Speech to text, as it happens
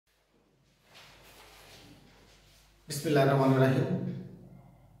বিসমিল্লাহির রহমানির রহিম।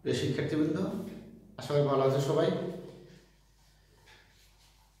 প্রিয় শিক্ষার্থীবৃন্দ, আশা করি ভালো আছে সবাই।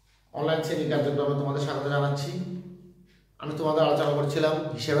 অনলাইন শ্রেণী কার্যক্রমে তোমাদের স্বাগত জানাচ্ছি। আমি তোমাদের আলোচনা করছিলাম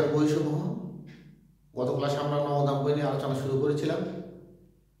হিসাবের বইসমূহ। গত ক্লাসে আমরা নবদান বই নিয়ে আলোচনা শুরু করেছিলাম।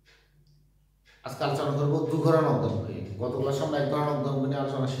 আজকে আলোচনা করবো দুঘরা নবদান বই। গত ক্লাসে আমরা একঘরা নবদান বই নিয়ে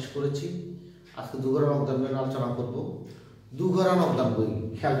আলোচনা শেষ করেছি। আজকে দুঘরা নবদান বই নিয়ে আলোচনা করবো। দুঘরা নবদান বই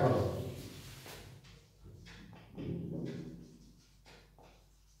খেয়াল করো।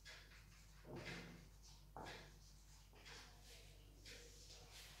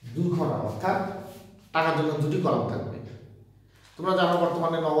 দুঘরা অর্থাৎ টাকার জন্য দুটি কলাম থাকবে। তোমরা জানো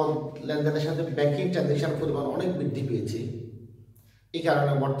বর্তমানে নগদ লেনদেনের সাথে ব্যাংকিং ট্রানজ্যাকশন পরিমাণ অনেক বৃদ্ধি পেয়েছে। এই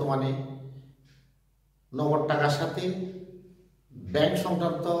কারণে বর্তমানে নগদ টাকার সাথে ব্যাংক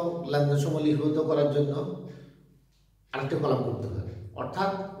সংক্রান্ত লেনদেন সমূহ লিপিবদ্ধ করার জন্য আরেকটি কলাম করতে হয়।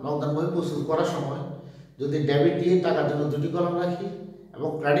 অর্থাৎ নগদান বই প্রস্তুত করার সময় যদি ডেবিট দিয়ে টাকার জন্য দুটি কলাম রাখি এবং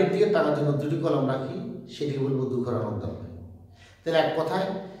ক্রেডিট দিয়ে টাকার জন্য দুটি কলাম রাখি, সেটি বলবো দুঘরা নগদান বই। তাহলে এক কথায়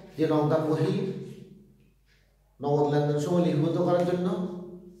যে নগদান বই নগদ লেনদেন সময় লিপিবদ্ধ করার জন্য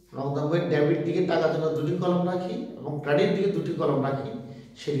নগদান বইয়ের ডেবিট দিকে টাকার জন্য দুটি কলম রাখি এবং ক্রেডিট দিকে দুটি কলম রাখি,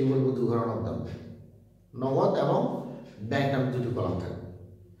 সেটি বলবো দুঘরা নগদান বই। নগদ এবং ব্যাংক নামে দুটি কলম থাকবে।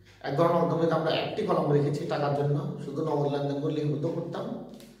 এক ঘরা নগদান বইতে আমরা একটি কলম রেখেছি টাকার জন্য, শুধু নগদ লেনদেনগুলো লিপিবদ্ধ করতাম।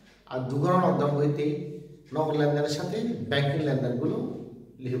 আর দুঘরা নগদান বইতে নগদ লেনদেনের সাথে ব্যাংকিং লেনদেনগুলো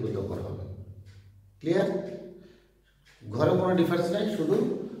লিপিবদ্ধ করা হবে। ক্লিয়ার? ঘরে কোনো ডিফারেন্স নাই, শুধু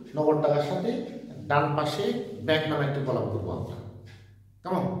নগদ টাকার সাথে ডান পাশে ব্যাংক নামে একটি কলাম করবো আমরা।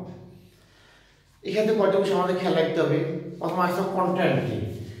 কেমন? এখানে কয়টা বিষয় আমাদের খেয়াল রাখতে হবে। প্রথম আসছে কন্ট্রাক্টি।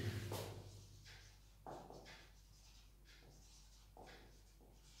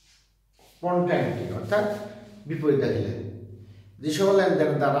 কন্ট্রাক্টি অর্থাৎ বিপরীত দাখিলে যে সকল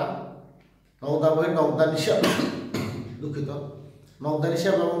লেনদেনের দ্বারা নগদান বইয়ের নগদান হিসাব নগদান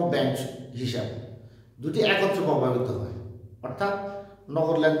হিসাব এবং ব্যাংক হিসাব দুটি একত্রে প্রভাবিত হয়। অর্থাৎ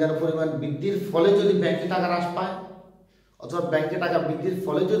নগদ লেনদেনের পরিমাণ বৃদ্ধির ফলে যদি ব্যাংকে টাকা হ্রাস পায় অথবা ব্যাংকে টাকা বৃদ্ধির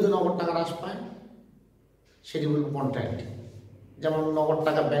ফলে যদি নগদ টাকা হ্রাস পায়, সেটি বলবো কন্ট্রাক্ট। যেমন নগদ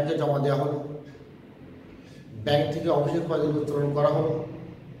টাকা ব্যাংকে জমা দেওয়া হলো, ব্যাংক থেকে অফিসের কয়েকদিন উত্তোলন করা হলো,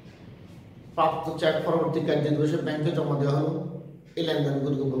 প্রাপ্ত চেক পরবর্তী কার্যদিবসে ব্যাংকে জমা দেওয়া হলো, এই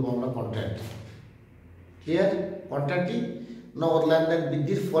লেনদেনগুলোকে বলবো আমরা কন্ট্রাক্ট। ক্লিয়ার? কন্ট্রাক্টই নগদ লেনদেন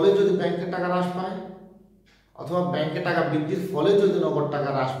বৃদ্ধির ফলে যদি ব্যাংকে টাকা হ্রাস পায় অথবা ব্যাংকে টাকা বৃদ্ধির ফলে যদি নগদ টাকা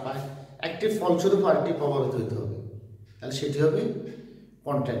হ্রাস পায়, একটি ফলস্বরূপ আরেকটি প্রভাবিত হতে হবে, তাহলে সেটি হবে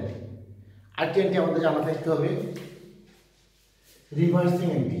কন্ট্রাক্ট। আরেকটি এন্ট্রি আমাদের জানা থাকতে হবে রিভার্সিং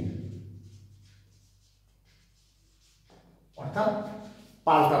এন্ট্রি, অর্থাৎ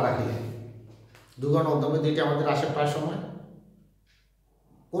পাল্টা দাখিলে। দুঘরা নগদান বই দুইটি আমাদের আসে প্রায় সময়।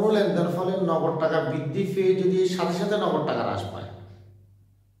 কোনো লেনদেনের ফলে নগদ টাকা বৃদ্ধি পেয়ে যদি সাথে সাথে নগদ টাকা হ্রাস পায়,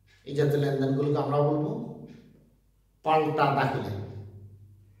 এই জাতীয় লেনদেনগুলোকে আমরা বলবো পাল্টা দাখিলে,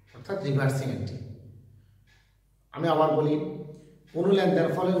 অর্থাৎ রিভার্সিং এন্ট্রি। আমি আবার বলি, কোনো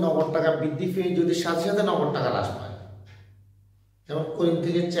লেনদেনের ফলে নগদ টাকা বৃদ্ধি পেয়ে যদি সাথে সাথে নগদ টাকা হ্রাস পায়, যেমন করিম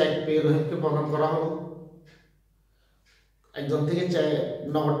থেকে চেক পেয়ে রোহিতকে প্রদান করা হলো, একজন থেকে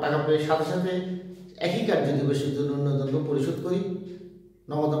নগদ টাকা পেয়ে সাথে সাথে একই কার্যদিবসের জন্য ন্যূনতম পরিশোধ করি।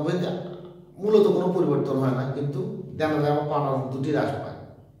 নগদান বইতে মূলত কোনো পরিবর্তন হয় না, কিন্তু দেনা দেওয়া পাওনা দুটি হ্রাস পায়,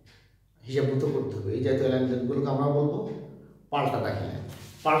 হিসাবভূত করতে হবে। এই জাতীয় লেনদেনগুলোকে আমরা বলবো পাল্টা দাখিলে।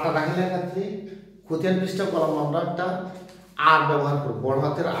 পাল্টা দাখিলের ক্ষেত্রে খতিয়ান পৃষ্ঠা কলম আমরা একটা আর ব্যবহার করব, বড়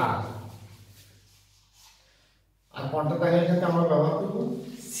হাতের আর। আর পাল্টা দাখিলের ক্ষেত্রে আমরা ব্যবহার করব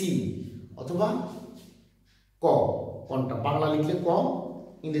সি অথবা ক। কোনটা? বাংলা লিখলে ক,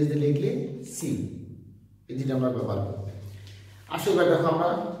 ইংরেজিতে লিখলে সি, এই দুটো আমরা ব্যবহার করব। আসলে দেখো, আমরা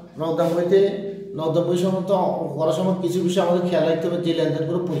নগদান বইতে নগদান বই সম্বন্ধে অঙ্ক করার সময় কিছু বিষয় আমাদের খেয়াল রাখতে হবে। যে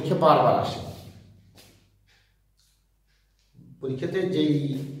লেনদেনগুলো পরীক্ষা বারবার আসে, পরীক্ষাতে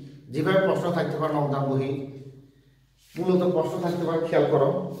যেভাবে প্রশ্ন থাকতে পারে নগদান বই, মূলত প্রশ্ন থাকতে পারে, খেয়াল করো।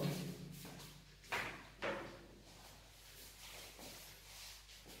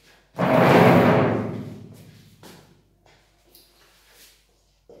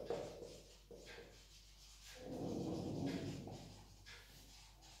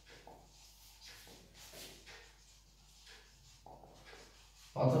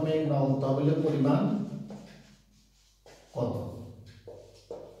 প্রথমে নগদ তহবিলের পরিমাণ কত?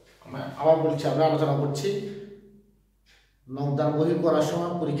 আবার বলছি, আমরা আলোচনা করছি নগদান বই করার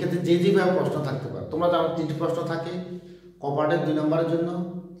সময় পরীক্ষাতে যেভাবে প্রশ্ন থাকতে পারে। তোমরা জানো 3টি প্রশ্ন থাকে, ক পার্টের 2 নম্বরের জন্য,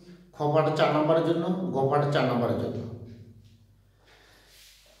 খ পার্টের 4 নম্বরের জন্য, গ পার্টের 4 নম্বরের জন্য।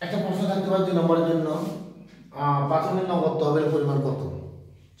 একটা প্রশ্ন থাকতে পারে 2 নম্বরের জন্য, প্রাথমিক নগদ তহবিলের পরিমাণ কত?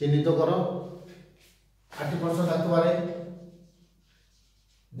 চিহ্নিত করো। আরেকটি প্রশ্ন থাকতে পারে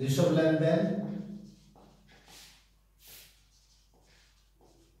যেসব লেনদেন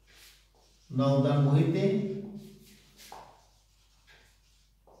নগদান বহিতে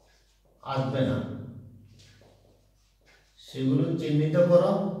আসবে না সেগুলো চিহ্নিত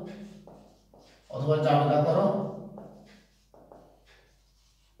করো অথবা জাবেদা করো।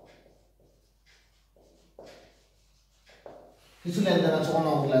 কিছু লেনদেন আছে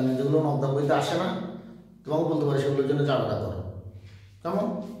অনগদ লেনদেন যেগুলো নগদান বইতে আসে না, তোমাকে বলতে পারে সেগুলোর জন্য জাবেদা করো। কেমন?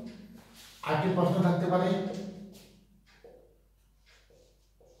 আরেকটি প্রশ্ন থাকতে পারে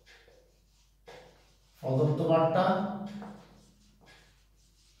প্রদত্ত বার্তা,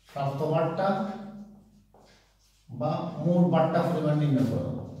 প্রাপ্ত বার্তা বা মোট বার্তা পরিমাণ নির্ণয়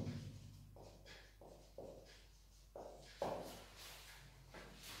করো।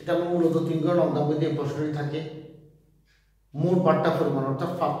 এটা মূলত 3 ঘর নগদান বইতে এই প্রশ্নটি থাকে। মোট বার্তা পরিমাণ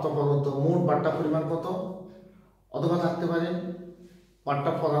অর্থাৎ প্রাপ্ত প্রদত্ত মোট বার্তা পরিমাণ কত, অথবা থাকতে পারে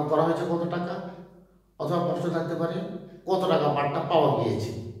বার্তা প্রদান করা হয়েছে কত টাকা, অথবা প্রশ্ন থাকতে পারে কত টাকা বার্তা পাওয়া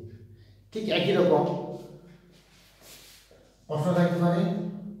গিয়েছে। ঠিক একই রকম প্রশ্ন থাকতে পারে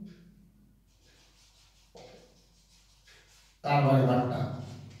কারবারি বার্তা,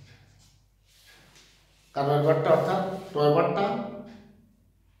 কারবারি বার্তা অর্থাৎ ক্রয় বার্তা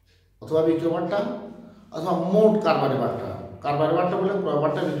অথবা বিক্রয় বার্তা অথবা মোট কারবারি বার্তা। কারবারি বার্তা বলে ক্রয়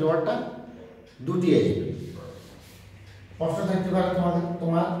বার্তা বিক্রয় বার্তা দুটি আসবে। প্রশ্ন থাকতে পারে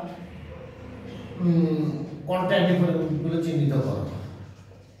তোমার কন্ট্রাক্টগুলো চিহ্নিত করো।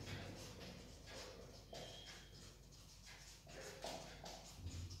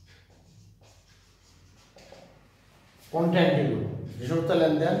 কন্ট্রাক্টগুলো যে সমস্ত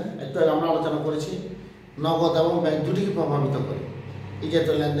লেনদেন একটু আগে আমরা আলোচনা করেছি নগদ এবং ব্যাংক দুটিকে প্রভাবিত করে, এই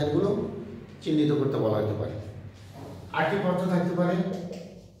জাতীয় লেনদেনগুলো চিহ্নিত করতে বলা হতে পারে। আরেকটি প্রশ্ন থাকতে পারে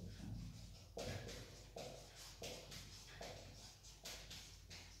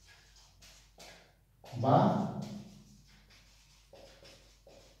বা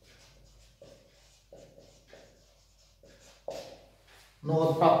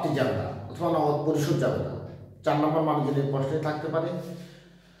নগদ প্রাপ্তি জাবেদা অথবা নগদ পরিশোধ জাবেদা। 4 নম্বর মানজনের প্রশ্নে থাকতে পারে।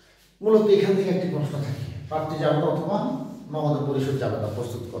 মূলত এখান থেকে একটি প্রশ্ন থাকে প্রাপ্তি জাবেদা অথবা নগদ পরিশোধ জাবেদা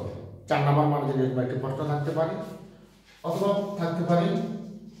প্রস্তুত করো। 4 নম্বর মানজনের একটি প্রশ্ন থাকতে পারে, অথবা থাকতে পারে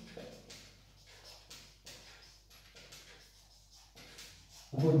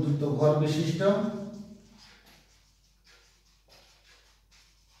উপযুক্ত ঘর বিশিষ্ট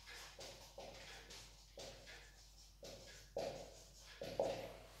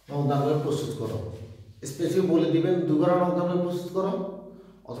নগদান বই প্রস্তুত করো। স্পেসিফিক বলে দিবেন 2 ঘর নগদান বই প্রস্তুত করো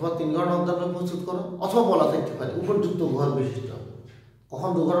অথবা 3 ঘর নগদান বই প্রস্তুত করো, অথবা বলা থাকতে পারে উপযুক্ত ঘর বিশিষ্ট। কখন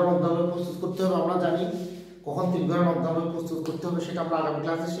 2 ঘর নগদান বই প্রস্তুত করতে হবে আমরা জানি, কখন 3 ঘর নগদান বই প্রস্তুত করতে হবে সেটা আমরা আগামী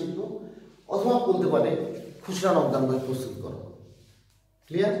ক্লাসে শিখব। অথবা বলতে পারে খুচরা নগদান বই প্রস্তুত করো।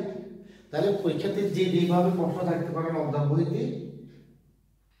 ক্লিয়ার? তাহলে পরীক্ষাতে যেভাবে প্রশ্ন থাকতে পারে নগদান বইতে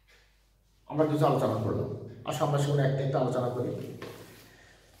আমরা কিছু আলোচনা করলাম। আর আমরা সেগুলো একটা একটা আলোচনা করি।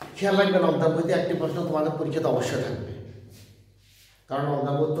 খেয়াল রাখবে নগদান বইতে একটি প্রশ্ন তোমাদের পরীক্ষাতে অবশ্যই থাকবে, কারণ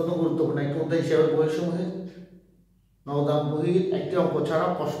নগদান বই অত্যন্ত গুরুত্বপূর্ণ একটি অধ্যায় হিসেবে বইয়ের সমূহে নগদান বইয়ের একটি অঙ্ক ছাড়া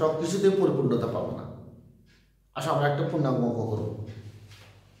প্রশ্ন কিছুতেই পরিপূর্ণতা পাবো না। আসলে আমরা একটা পূর্ণাঙ্গ অঙ্ক করব।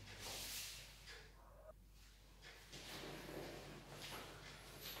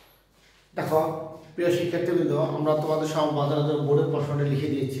 দেখো প্রিয় শিক্ষার্থীবৃন্দ, আমরা তোমাদের সমাধানের জন্য বোর্ডের প্রশ্নটি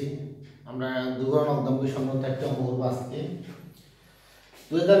লিখে দিয়েছি। আমরা 2 ঘর নগদান বই সংক্রান্ত একটা অঙ্ক করবো আজকে।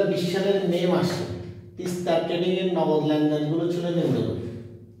 2020 সালের মে মাসে তিস্তা ট্রেডিং এর নগদ লেনদেনগুলো ছিল নিম্নরূপ।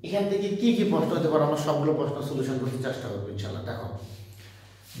 এখান থেকে কি কি প্রশ্ন হতে পারে আমরা সবগুলো প্রশ্ন সলিউশন করতে চেষ্টা করবো ইনশাআল্লাহ। দেখো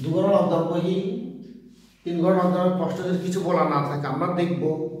 2 ঘর নগদান বই 3 ঘর নগদানের প্রশ্ন যদি কিছু বলা না থাকে আমরা দেখব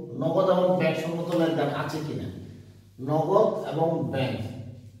নগদ এবং ব্যাংক সম্মত লেনদেন আছে কিনা। নগদ এবং ব্যাংক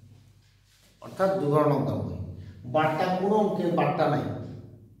অর্থাৎ 2 ঘর নগদান বই বার্তা কোনো অঙ্কের বার্তা নাই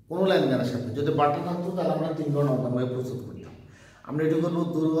কোনো লেনদেনের সাথে। যদি বার্তা থাকতো তাহলে আমরা 3 ঘর নগদান বই প্রস্তুত করতাম। আমরা এটুকু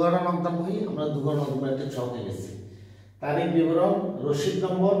 2 ঘর নগদান বই আমরা 2 ঘর নগদান বই একটা ছকে গেছি। তারিখ বিবরণ রসিদ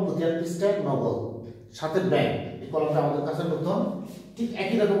নম্বর প্রতিহার পৃষ্ঠায় নগদ সাথে ব্যাংক এই কলমটা আমাদের কাছে নতুন। ঠিক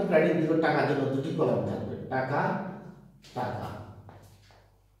একই রকম ক্রেডিট বিবরণ টাকার জন্য 2টি কলম থাকবে, টাকা টাকা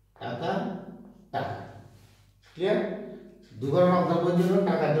টাকা টাকা। ক্লিয়ার? 2 ঘর নগদান বইয়ের জন্য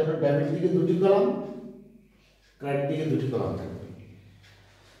টাকার জন্য ডেবিট দিকে 2টি কলম, ক্রেডিট দিকে 2টি কলম থাকবে।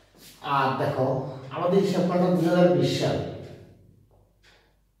 আর দেখো আমাদের হিসাব করাটা 2020 সাল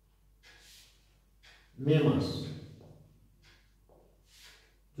মে মাস।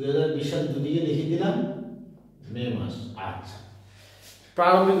 2020 সাল দুদিকে লিখে দিলাম মে মাস। আচ্ছা,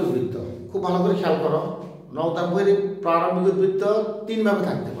 প্রারম্ভিক উদ্বৃত্ত খুব ভালো করে খেয়াল করো। নগদান বইয়ের প্রারম্ভিক উদ্বৃত্ত 3 ভাবে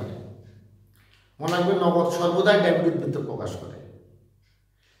থাকতে পারে। মনে রাখবেন নগদ সর্বদাই ডেবিট উদ্বৃত্ত প্রকাশ করে।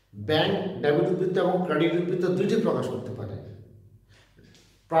 ব্যাংক ডেবিট উদ্বৃত্ত এবং ক্রেডিট উদ্বৃত্ত দুইটি প্রকাশ করতে পারে।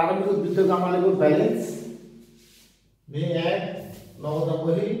 প্রারম্ভিক উদ্বৃত্তকে আমরা লিখব ব্যালেন্স, মে-1 নগদ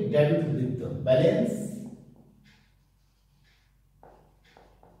বহি ডেবিট উদ্বৃত্ত ব্যালেন্স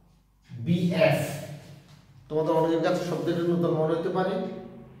বিএফ। তোমাদের অনেকের কাছে শব্দটি নতুন মনে হতে পারে,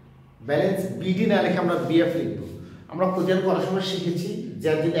 ব্যালেন্স বিডি না লিখে আমরা বিএফ লিখব। আমরা প্রতিদিন করার সময় শিখেছি যে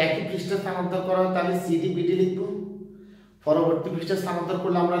যদি একই পৃষ্ঠা স্থানান্তর করা হয় তাহলে সিডি বিডি লিখব, পরবর্তী পৃষ্ঠা স্থানান্তর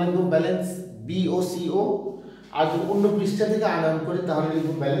করলে আমরা লিখব ব্যালেন্স বিও সিও, আর যদি অন্য পৃষ্ঠা থেকে আনয়ন করি তাহলে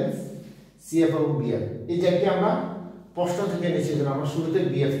লিখব ব্যালেন্স সিএফ এবং বিএফ। এই জায়গাটি আমরা প্রশ্ন থেকে নিচে জন্য আমরা শুরুতে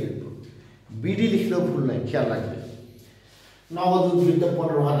বিএফ লিখব, বিডি লিখলেও ভুল নাই, খেয়াল রাখবে। নগদ উদ্বৃত্ত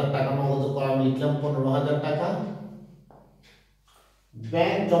 15,000 টাকা, নগদ কলাম লিখলাম 15,000 টাকা।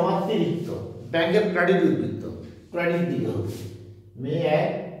 ব্যাংক জমাতিরিক্ত, ব্যাংকের ক্রেডিট উদ্বৃত্ত, ক্রেডিট দিকে হবে মে-1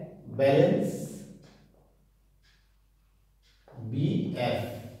 ব্যালেন্স বিএফ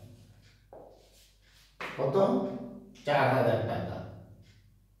কত 4,000 টাকা।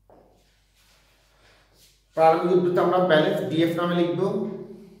 প্রারম্ভিক উদ্বৃত্ত আমরা ব্যালেন্স ডিএফ নামে লিখব।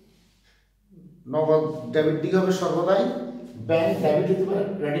 নগদ ডেবিট দিকে হবে সর্বদাই, ব্যাংক ডেবিট হতে পারে,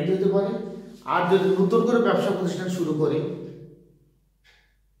 ক্রেডিট হতে পারে। আর যদি নতুন করে ব্যবসা প্রতিষ্ঠান শুরু করি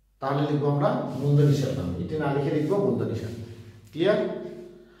তাহলে লিখবো আমরা মূলধন হিসাব নামে, এটি না লিখে লিখবো মূলধন হিসাব। ক্লিয়ার?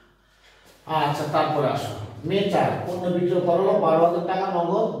 আচ্ছা, তারপরে আসো মে-4 পণ্য বিক্রয় করলো 12,000 টাকা,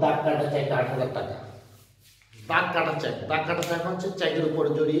 নগদ দাগ কাটা চেক 8,000 টাকা। দাগ কাটা চেক, দাগ কাটা চেক হচ্ছে চেকের উপরে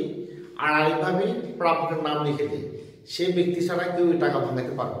জড়িয়ে আড়াআড়িভাবে প্রাপকের নাম লিখে দেয়, সেই ব্যক্তি ছাড়া কেউ টাকা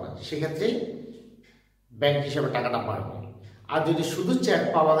ভাঙাতে পারবে না, সেক্ষেত্রে ব্যাংক হিসাবে টাকাটা পারবে। আর যদি শুধু চেক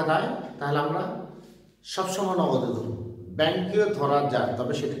পাওয়া যায় তাহলে আমরা সবসময় নগদে ধরব। ব্যাংকেও ধরা যায়,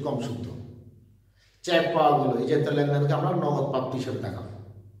 তবে সেটি কম শুদ্ধ। চেক পাওয়া গেলো এই জাতীয় লেনদেনকে আমরা নগদ প্রাপ্তি হিসেবে দেখাবো।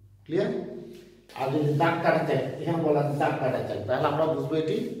 ক্লিয়ার? আর যদি দাগ কাটা চেক, এখানে বলা আছে দাগ কাটা চেক, তাহলে আমরা বুঝবো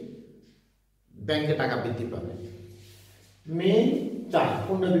এটি ব্যাংকে টাকা বৃদ্ধি পাবে। মে-4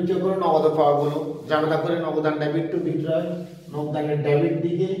 পণ্য বিক্রয় করে নগদে পাওয়া গেলো, ঝামেলা করে নগদান ডেবিট টু বিক্রয়, নগদানের ডেবিট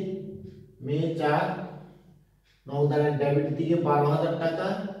দিকে মে-4 নগদানের ডেবিট দিকে 12,000 টাকা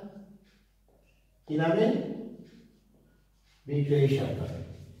কি নামে বিক্রয় হিসাব করে।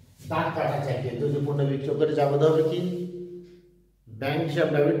 দাগ কাটা চেকে যদি পণ্য বিক্রয় করে যাবে হবে কি ব্যাংক হিসাব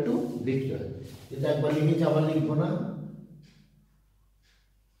ডেবিট টু বিক্রয়। এটা একবার লিখেছি, আবার লিখবো না,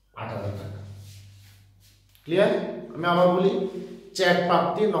 8,000 টাকা। ক্লিয়ার? আমি আবার বলি, চেক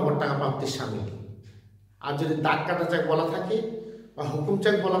প্রাপ্তি নগদ টাকা প্রাপ্তির সামিল। আর যদি দাগ কাটা চেক বলা থাকে বা হুকুম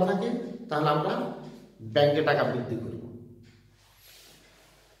চেক বলা থাকে তাহলে আমরা ব্যাংকে টাকা বৃদ্ধি করব।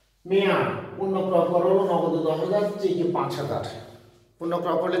 মে-8 পণ্য ক্রয় করলো নগদ 10,000, চেকে 5,000। পণ্য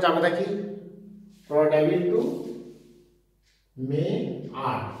ক্রয় করলে যাবে নাকি ক্রয় ডেবিট টু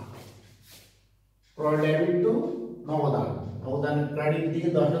মে-8 ক্রয় ডেবিট টু নগদান, নগদানের ক্রেডিট দিকে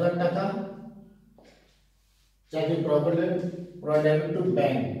 10,000 টাকা, চেকে ক্রয় করলে ক্রয় ডেবিট টু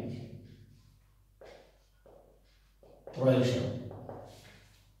ব্যাংক ক্রয় হিসাব।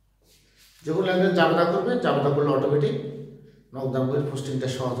 যখন লেনদেন জাবেদা করবে, জাবেদা করলে অটোমেটিক নগদান বইয়ের পোস্টিংটা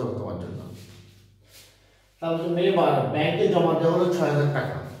সহজ হবে তোমার জন্য। তারপর মে-12 ব্যাংকে জমা দেওয়া হলো 6,000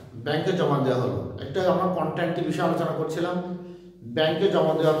 টাকা, ব্যাংকে জমা দেওয়া হলো। একটা আমরা কন্ট্রাক্টের বিষয়ে আলোচনা করছিলাম, ব্যাংকে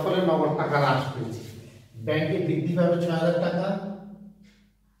জমা দেওয়ার ফলে নগদ টাকা হ্রাস পেয়েছে, ব্যাংকে বৃদ্ধি পাবে 6,000 টাকা।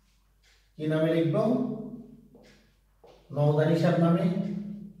 কি নামে লিখব? নগদান হিসাব নামে।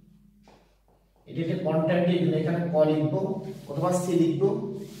 এটি একটা কন্ট্রাক্টের জন্য এখানে ক লিখব অথবা সি লিখব।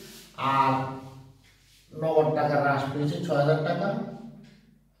 আর নগদ টাকা হ্রাস পেয়েছে 6,000 টাকা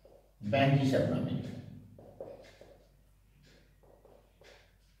ব্যাংক হিসাব নামে।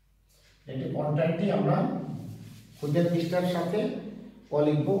 এটি কন্ট্রাক্টটি আমরা খুদের পৃষ্ঠার সাথে ক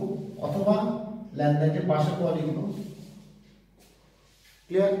লিখব অথবা লেনদেনের পাশে ক লিখব।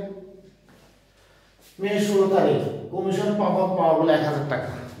 ক্লিয়ার? মে-16 তারিখ কমিশন পাওয়া গেল 1,000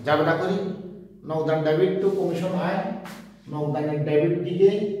 টাকা, জাবেদা করি নগদান ডেবিট টু কমিশন আয়, নগদানের ডেবিট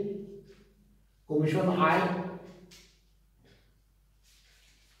দিকে কমিশন আয়,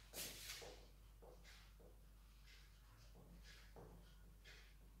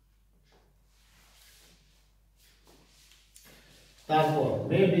 তারপর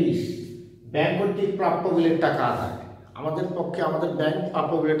মে-20 ব্যাংক কর্তৃক প্রাপ্য বিলের টাকা আদায়। আমাদের পক্ষে আমাদের ব্যাংক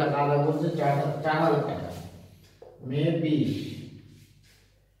প্রাপ্য বিলের টাকা আদায় করছে 4,000 টাকা। মে-20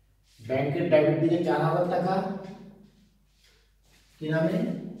 ব্যাংকের ডেবিট দিকে 4,000 টাকা কি নামে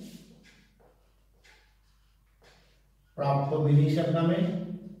প্রাপ্য বিল হিসাব নামে।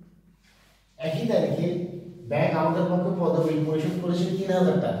 একই তারিখে ব্যাংক আমাদের পক্ষে পদবিল পরিশোধ করেছে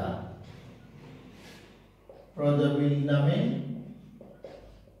 3,000 টাকা, পদবিল নামে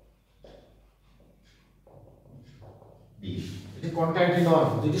কন্ট্রাক্টিং নয়,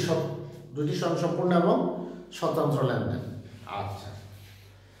 দুটি সম্পূর্ণ এবং স্বতন্ত্র লেনদেন। আচ্ছা,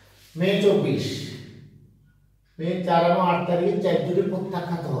 মে 24, মে 4 এবং 8 তারিখে 4 দুটি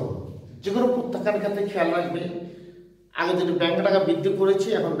প্রত্যাখ্যাত হলো। যে কোনো প্রত্যাখ্যানের ক্ষেত্রে খেয়াল রাখবে, আগে যদি ব্যাংকে টাকা বৃদ্ধি করেছি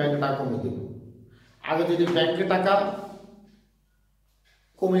এখন ব্যাংকে টাকা কমিয়ে দেব, আগে যদি ব্যাংকে টাকা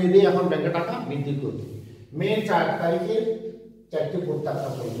কমিয়ে দিই এখন ব্যাংকে টাকা বৃদ্ধি করবে। মে 4 তারিখে 4টি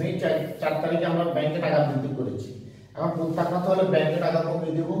প্রত্যাখ্যাত হলো। মে 4 তারিখে আমরা ব্যাংকে টাকা বৃদ্ধি করেছি, এখন প্রত্যাখ্যাত হলে ব্যাংকে টাকা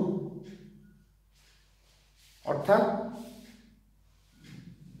কমিয়ে দেব, অর্থাৎ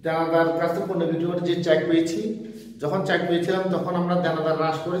দেনাদার কাছে পণ্যবিক্রির যে চেক পেয়েছি, যখন চেক পেয়েছিলাম তখন আমরা দেনাদার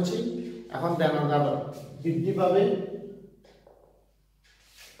হ্রাস করেছি, এখন দেনাদার বৃদ্ধি পাবে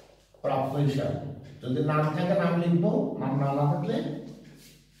প্রাপ্য হিসাব। যদি নাম থাকে নাম লিখবো, নাম না থাকলে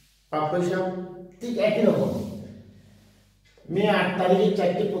প্রাপ্য হিসাব। ঠিক একই রকম মে 8 তারিখে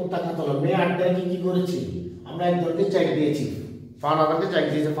 4টি প্রত্যাখ্যাত হলো। মে 8 তারিখে কি করেছি, আমরা একজনকে চেক দিয়েছি, পাওনাদারকে চেক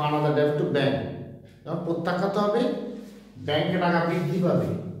দিয়েছি, পাওনাদার ডেবিট টু ব্যাংক, যখন প্রত্যাখ্যাত হবে ব্যাংকে টাকা বৃদ্ধি পাবে,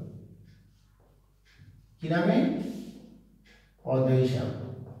 কি নামে, অদেয় হিসাব।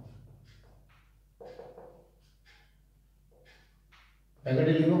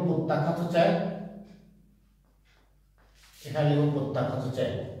 ব্যাকেটে লিখব প্রত্যাখ্যাত চেক, এখানে লিখব প্রত্যাখ্যাত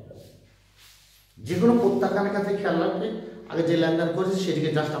চেক। যে কোনো প্রত্যাখ্যানের কাছে খেয়াল রাখবে, আগে যে লেনদেন করেছি সেটিকে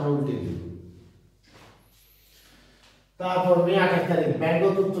জাস্ট আমরা উল্টে দিব। তারপর মে 28 তারিখ ব্যাংক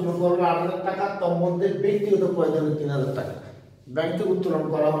উত্তোলন করলো 8,000 টাকা, তার মধ্যে ব্যক্তিগত প্রয়োজনে 3,000 টাকা ব্যাংক থেকে উত্তোলন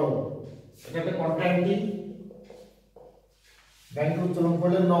করা হলো। এটা একটা কন্ট্রাক্টিং, ব্যাংকে উত্তোলন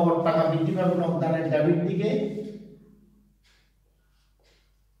করলে নগদ টাকা বৃদ্ধি পাবে, নগদানের ডেবিট দিকে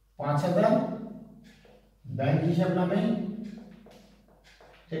 5,000 ব্যাংক হিসাব নামে,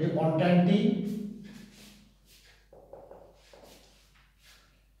 সেটি কন্ট্রাক্টিং।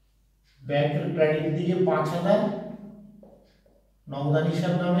 ব্যাংকের ক্রেডিট দিকে 5,000 নগদান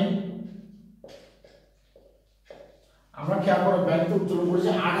হিসাব নামে। আমরা খেয়াল করো ব্যাংকে উত্তোলন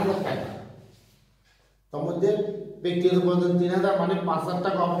করেছে 8,000 টাকা, তার মধ্যে ব্যক্তিগত প্রয়োজন 3,000, মানে 5,000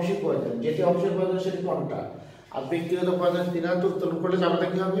 টাকা অফিসের প্রয়োজন, যেটি অফিসের প্রয়োজন সেটি কন্ট্রাক্ট, আর ব্যক্তিগত প্রয়োজন 3,000 উত্তোলন করলে যাবে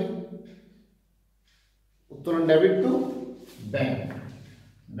কি হবে, উত্তোলন ডেবিট টু ব্যাংক,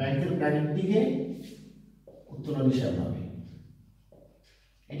 ব্যাংকের ক্রেডিট দিকে উত্তোলন হিসাব হবে।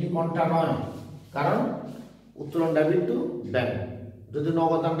 এটি কন্ট্রাক্ট নয়, কারণ উত্তোলন ডেবিট টু ব্যাংক। যদি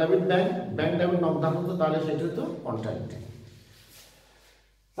নগদান ডেবিট ব্যাংক, ব্যাংক ডেবিট নগদান হতো তাহলে সেটি হতো কন্ট্রাক্ট।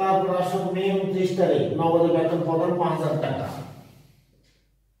 তারপর আসো মে 29 তারিখ নগদে বেতন প্রদান 5,000 টাকা,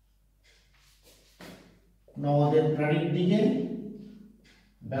 নগদের ক্রেডিট দিকে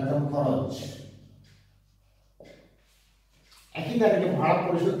বেতন খরচ। একই তারিখে ভাড়া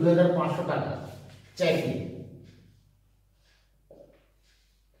পরিশোধ 2,500 টাকা চেকে।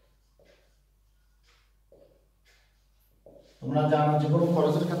 তোমরা জানো যে কোনো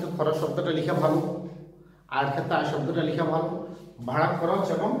খরচের ক্ষেত্রে খরচ শব্দটা লেখা ভালো, আর ক্ষেত্রে আয় শব্দটা লেখা ভালো। ভাড়া খরচ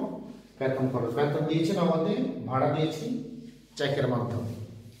এবং বেতন খরচ, বেতন দিয়েছি নগদে, ভাড়া দিয়েছি চেকের মাধ্যমে।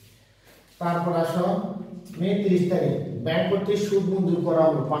 তারপর আসো মে 30 তারিখ ব্যাংক কর্তৃক সুদ মঞ্জুর করা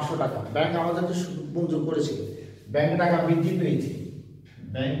হলো 500 টাকা। ব্যাংক আমাদেরকে সুদ মঞ্জুর করেছে, ব্যাংক টাকা বৃদ্ধি পেয়েছে,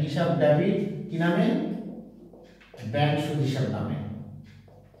 ব্যাংক হিসাব ডেবিট কি নামে, ব্যাংক সুদ হিসাব নামে।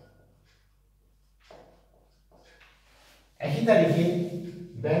 একই তারিখে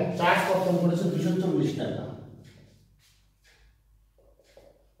ব্যাংক চার্জ কর্তন করেছে 240 টাকা।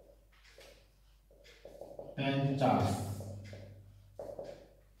 ব্যাংক চার্জ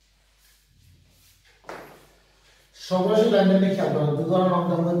সর্বশেষ লেনদেনে খেয়াল করো, দুর্ঘটনা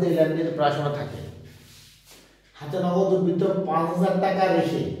নগদের মধ্যে এই লেনদেন প্রায় সময় থাকে। হাতে নগদ উদ্বৃত্ত 5,000 টাকা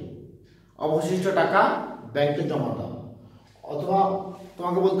রেখে অবশিষ্ট টাকা ব্যাংকে জমা দাও, অথবা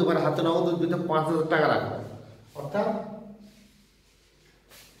তোমাকে বলতে পারে হাতে নগদ উদ্বৃত্ত 5,000 টাকা রাখো, অর্থাৎ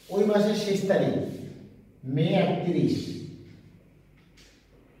ওই মাসের শেষ তারিখ মে 31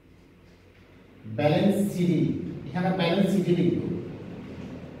 ব্যালেন্স সিডি, এখানে ব্যালেন্স সিডি লিখব,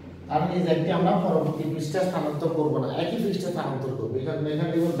 কারণ এই জ্যাকটি আমরা পরবর্তী পৃষ্ঠায় স্থানান্তর করব না, একই পৃষ্ঠায় স্থানান্তর করব।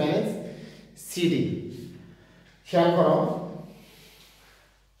 এখানে লিখব ব্যালেন্স সিডি। খেয়াল করো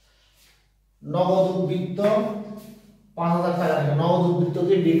নগদ উদ্বৃত্ত 5,000 টাকা, নগদ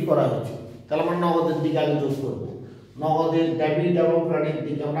উদ্বৃত্তকে ডিট করা হয়েছে, তাহলে আমরা নগদের দিকে আগে যোগ করব। নগদের ডেবিট এবং ক্রেডিট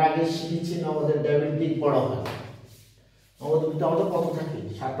দিক আমরা আগে শিখেছি, নগদের ডেবিট দিক বড় হয়। নগদ উদ্বৃত্ত আমাদের কত থাকে,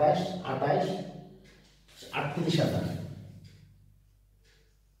 27, 28, 38,000,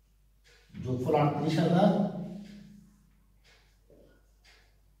 যোগফল 38,000,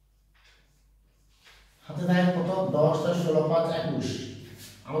 হাতে থাকে কত, 10, 16, 5, 21,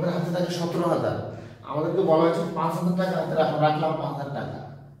 আমাদের হাতে থাকে 17,000। আমাদেরকে বলা হয়েছে 5,000 টাকা হাতে রাখলাম, 5,000 টাকা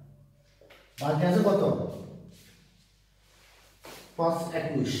বাকি আছে কত,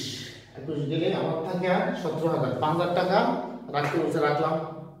 21 গেলে আমার থাকে আর 17,000, 5,000 টাকা রাখতে বলছে, রাখলাম।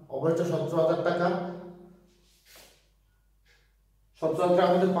 অবশ্যই 17,000 টাকা, 17,000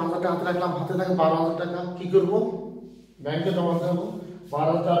 টাকা মধ্যে 5,000 টাকা হাতে রাখলাম, হাতে থাকে 12,000 টাকা। কি করবো? ব্যাংকে জমা দেবো।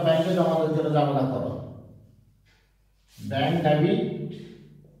 12,000 টাকা ব্যাংকে জমা দেওয়ার জন্য ঝামেলা করো। ব্যাংক ডেবিট,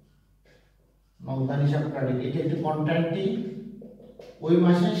 নগদান হিসাব ক্রেডিট, এটা একটু কন্ট্রাক্টই ওই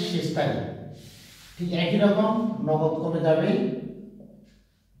মাসের শেষ তারিখ। ঠিক একই রকম নগদ কমে যাবে,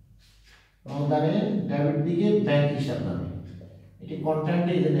 নগদানের ডেবিট দিকে ব্যাংক হিসাব নামে, এটি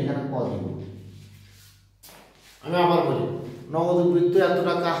কন্ট্রাক্টে এই জন্য এখানে ক দিব। আমি আবার বলি, নগদ উদ্বৃত্ত এত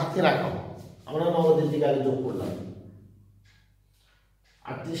টাকা হাতে রাখো, আমরা নগদের দিকে আগে যোগ করলাম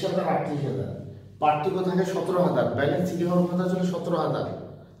 38,000, 38,000, পার্থক্য থাকে 17,000, ব্যালেন্স সিটি হওয়ার কথা ছিল 17,000,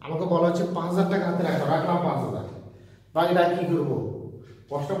 আমাকে বলা হচ্ছে 5,000 টাকা হাতে রাখো, রাখলাম 5,000। বাকিটা কি করবো?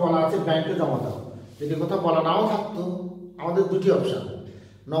 প্রশ্ন বলা আছে ব্যাংকে জমা দাও। যদি কথা বলা নাও থাকতো, আমাদের দুটি অপশন,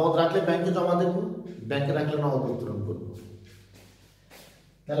 নগদ রাখলে ব্যাংকে জমা দেবো, ব্যাংকে রাখলে নগদ উত্তোলন করবো।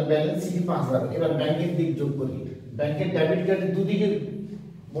 তাহলে ব্যালেন্স সিটি 5,000। এবার ব্যাংকের দিক যোগ করি। ব্যাংকের ডেবিট কার্ডের দুদিকে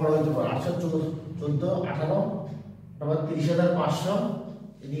বড় হতে পারে, 814, 18, আবার 30,500,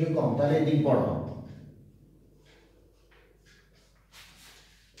 এদিকে কম, তাহলে এদিক বড়।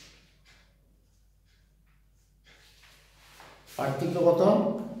 পার্থক্য কত?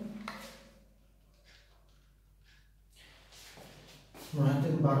 9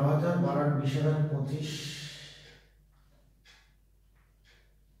 থেকে 12,000, 12 আর 20,000, 25,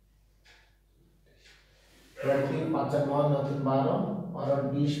 5 আর 9, 9 থেকে 12, 12 আর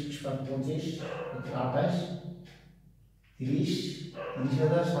 20, 25, 28, 30,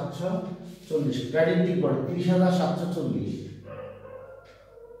 30,740। ক্রেডিট দিক পড়ে 30,740,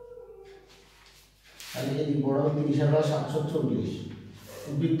 তাহলে এদিক বড় 30,740।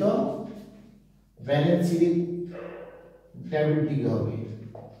 উদ্বৃত্ত ব্যালেন্স সিট ডেবিট দিকে হবে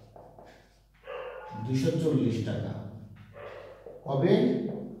 240 টাকা। কবে?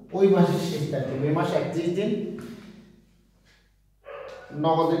 ওই মাসের শেষ তারিখে, মে মাস 31 দিন।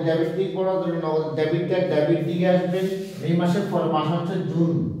 নগদের ডেবিট দিক পড়া, নগদের ডেবিট দিকে আসবে। মে মাসের পর মাস হচ্ছে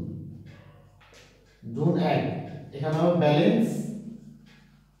জুন, জুন 1। এখানে হবে ব্যালেন্স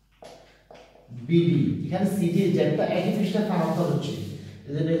বিডি, এখানে সিডি যেটা একই পৃষ্ঠা স্থানান্তর হচ্ছে,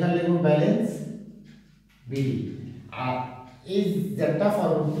 এজন্য এখানে লিখব ব্যালেন্স বিডি। আর এই যেটা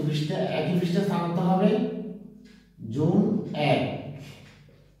পরবর্তী পৃষ্ঠা একই পৃষ্ঠা স্থানান্তর হবে জুন 1,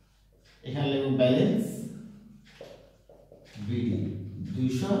 এখানে লিখব ব্যালেন্স বিডি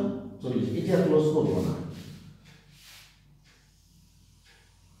 240। এটা ক্লোজ করব না।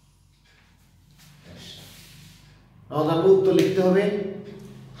 নগদ উত্তর লিখতে হবে,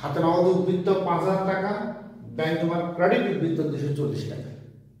 হাতে নগদ উদ্বৃত্ত 5,000 টাকা, ব্যাংক জমার ক্রেডিট উদ্বৃত্ত 240 টাকা।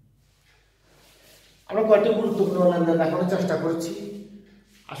 আমরা কয়েকটি গুরুত্বপূর্ণ লেনদেন দেখানোর চেষ্টা করেছি,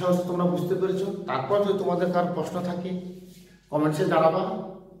 আশা করছি তোমরা বুঝতে পেরেছো। তারপর যদি তোমাদের কার প্রশ্ন থাকে কমেন্টসে জানাবা,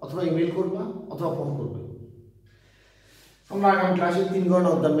 অথবা ইমেল করবা, অথবা ফোন করবে। আমরা আগামী ক্লাসে 3 গণ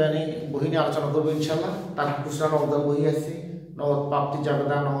নগদান বহি নিয়ে আলোচনা করবো ইনশাল্লাহ। তার খুচরা নগদান বহি আছে, নগদ প্রাপ্তি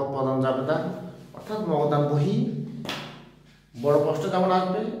জাবেদা, নগদ প্রদান জাবেদা, অর্থাৎ নগদান বহি। বড় প্রশ্ন যেমন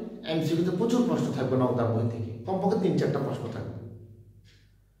আসবে, এমসিকিউতে প্রচুর প্রশ্ন থাকবে নগদান বই থেকে, কমপক্ষে 3-4টা প্রশ্ন থাকবে।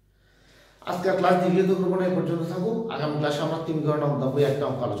 আজকের ক্লাস দ্বিতীয় করবো না, এই পর্যন্ত থাকুক। আগামী ক্লাসে আমরা 3 গণ নগদান বই একটা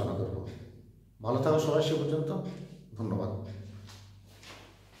অঙ্ক আলোচনা করবো। ভালো থাকো সবাই, সে পর্যন্ত ধন্যবাদ।